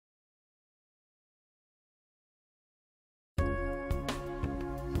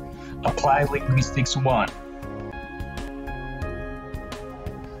Applied Linguistics 1.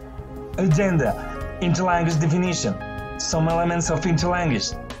 Agenda. Interlanguage definition. Some elements of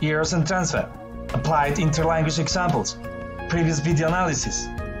interlanguage. Errors and transfer. Applied interlanguage examples. Previous video analysis.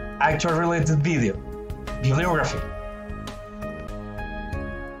 Actual related video. Bibliography.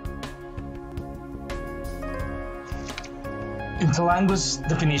 Interlanguage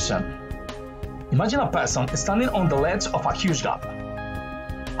definition. Imagine a person standing on the ledge of a huge gap,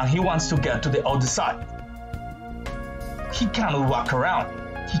 and he wants to get to the other side. He cannot walk around,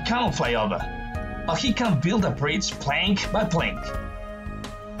 he cannot fly over, but he can build a bridge plank by plank.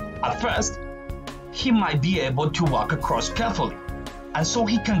 At first, he might be able to walk across carefully, and so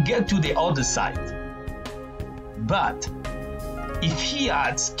he can get to the other side. But if he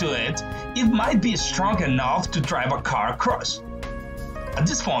adds to it, it might be strong enough to drive a car across. At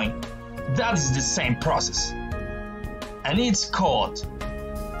this point, that is the same process, and it's called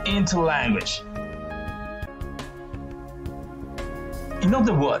interlanguage. In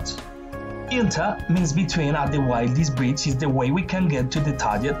other words, inter means between, and while this bridge is the way we can get to the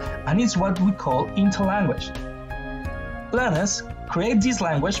target, and it's what we call interlanguage. Learners create this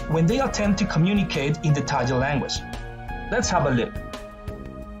language when they attempt to communicate in the target language. Let's have a look.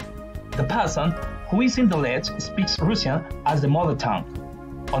 The person who is in the ledge speaks Russian as the mother tongue.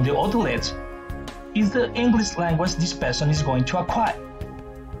 On the other ledge is the English language this person is going to acquire.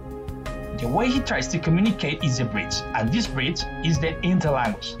 The way he tries to communicate is a bridge, and this bridge is the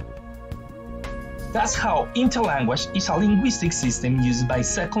interlanguage. That's how interlanguage is a linguistic system used by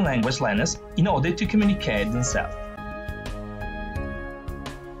second language learners in order to communicate themselves.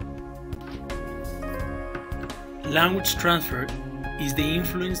 Language transfer is the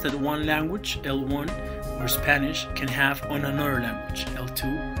influence that one language, L1 or Spanish, can have on another language,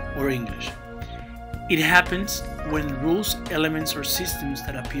 L2 or English. It happens when rules, elements, or systems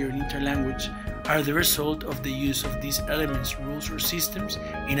that appear in interlanguage are the result of the use of these elements, rules, or systems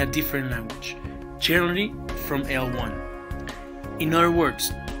in a different language, generally from L1. In other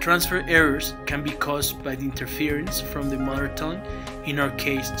words, transfer errors can be caused by the interference from the mother tongue, in our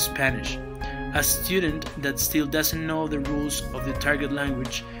case Spanish. A student that still doesn't know the rules of the target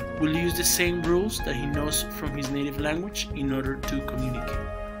language will use the same rules that he knows from his native language in order to communicate.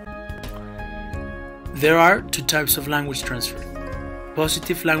 There are two types of language transfer: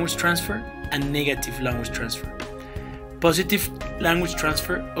 positive language transfer and negative language transfer. Positive language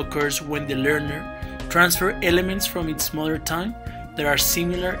transfer occurs when the learner transfers elements from its mother tongue that are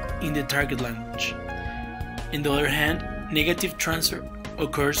similar in the target language. On the other hand, negative transfer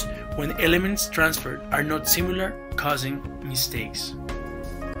occurs when elements transferred are not similar, causing mistakes.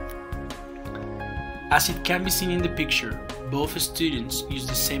 As it can be seen in the picture, both students use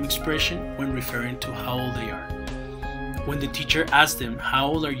the same expression when referring to how old they are. When the teacher asked them, "How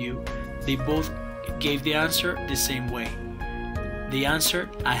old are you?" they both gave the answer the same way. They answered,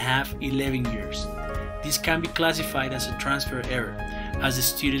 "I have 11 years." This can be classified as a transfer error, as the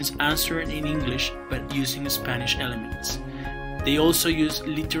students answered in English but using Spanish elements. They also use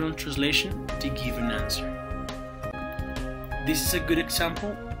literal translation to give an answer. This is a good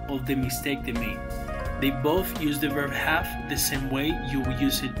example of the mistake they made. They both use the verb have the same way you will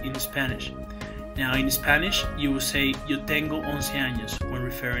use it in Spanish. Now in Spanish, you will say "Yo tengo 11 años" when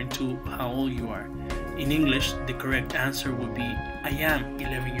referring to how old you are. In English, the correct answer would be "I am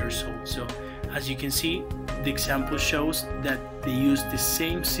 11 years old." So as you can see, the example shows that they use the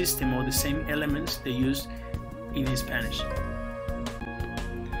same system or the same elements they used in Spanish.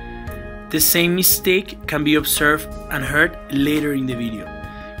 The same mistake can be observed and heard later in the video.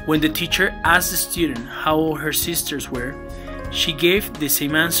 When the teacher asked the student how old her sisters were, she gave the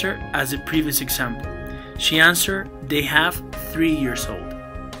same answer as the previous example. She answered, "They have 3 years old."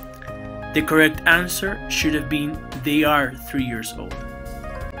 The correct answer should have been, "They are 3 years old."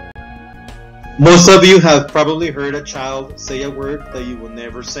 Most of you have probably heard a child say a word that you will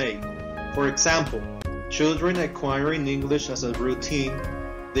never say. For example, children acquiring English as a routine,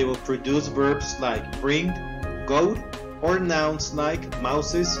 they will produce verbs like bring, go, or nouns like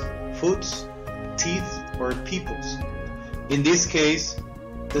mouses, foots, teeth, or peoples. In this case,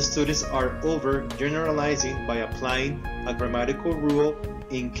 the students are overgeneralizing by applying a grammatical rule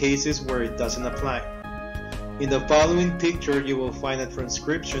in cases where it doesn't apply. In the following picture, you will find a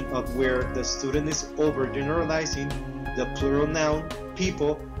transcription of where the student is overgeneralizing the plural noun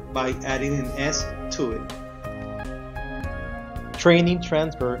people by adding an S to it. Training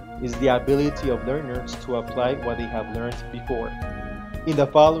transfer is the ability of learners to apply what they have learned before. In the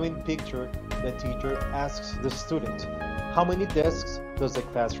following picture, the teacher asks the student, "How many desks does the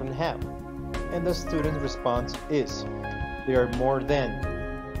classroom have?" And the student's response is, "There are more than."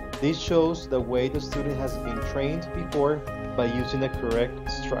 This shows the way the student has been trained before by using the correct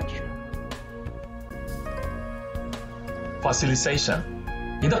structure. Fossilization.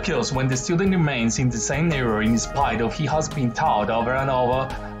 It occurs when the student remains in the same error in spite of he has been taught over and over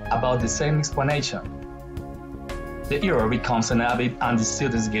about the same explanation. The error becomes an habit and the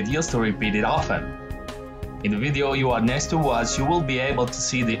students get used to repeat it often. In the video you are next to watch, you will be able to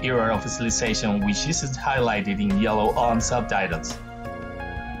see the error of fossilization, which is highlighted in yellow on subtitles.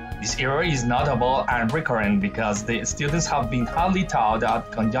 This error is notable and recurrent because the students have been hardly taught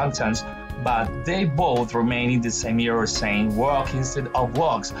at conjunctions, but they both remain in the same error saying work instead of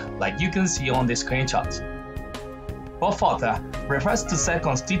works, like you can see on the screenshots. For further, refers to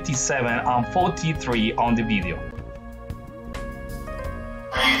seconds 37 and 43 on the video.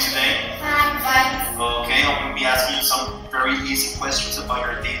 How are you today? Fine. Okay, I'm going to be asking you some very easy questions about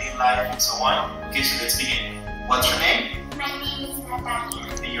your daily life and so on. Okay, so let's begin. What's your name? My name is Natalia.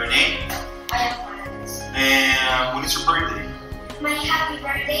 And your name? I am Juanes. And when is your birthday? My happy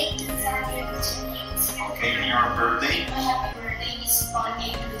birthday is on April 28th. Okay, and your birthday? My happy birthday is on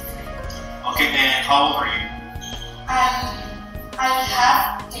April 3rd. Okay, and how old are you? I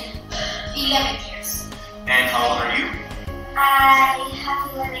have 11 years. And how old are you? I have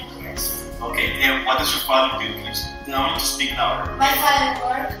 11 years. Okay, and what does your father do? Can you tell me to speak louder? My father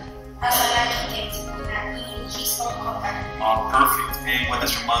works as an architect in his own company. Perfect. And what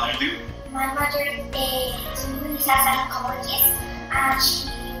does your mother do? My mother is a psychologist and she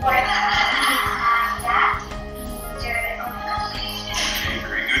works with my dad in their own company. Okay,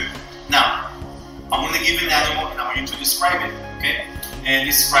 very good. Now, I'm going to give an animal and I want you to describe it, okay? And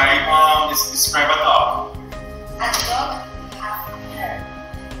describe a dog. A dog has hair.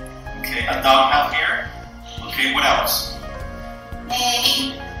 Okay, a dog has hair. Okay, what else?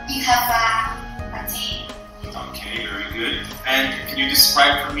 You have a tail. Okay, very good. And can you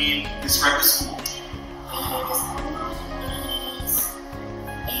describe for me, describe the school? The school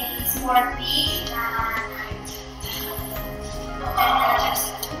is more big than other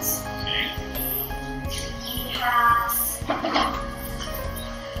schools. Okay. It has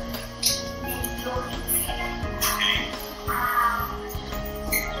many buildings. Okay. It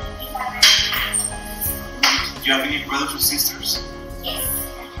Do you have any brothers or sisters? Yes,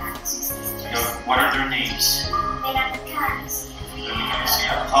 I have two sisters. No. What are their names? They are the cats.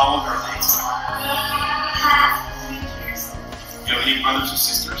 How old are they? They have 3 years. Do you have any brothers or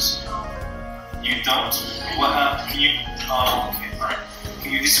sisters? You don't? What? Can you? Okay, alright.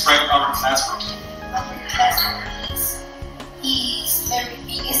 Can you describe our classroom? Our classroom is very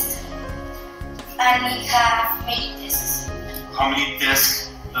biggest, and we have many desks. How many desks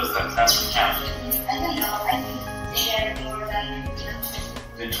does that classroom have? I don't know. I think they are more than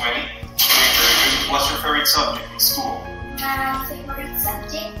 20. 20? Okay, very good. What's your favorite subject in school? My favorite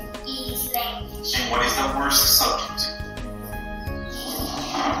subject is language. And what is the worst subject?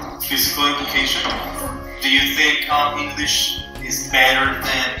 Physical education? Do you think English is better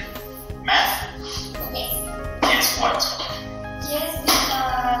than math? Yes. Yes, what? Yes,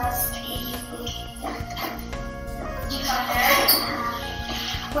 because you can learn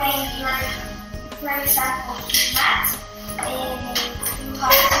when you're, for example, in math, you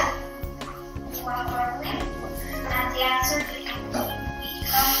have one problem, and the answer can be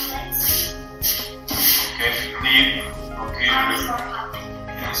complex. Okay, okay, And it's very more happy.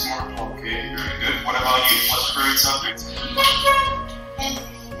 yes, more. Okay, very good. What about you? What's your favorite subject?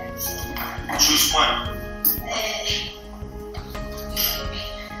 Choose one.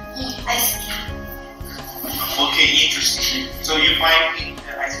 Okay, interesting. So you find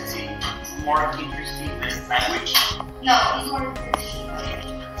ICT more interesting than language? No, it's more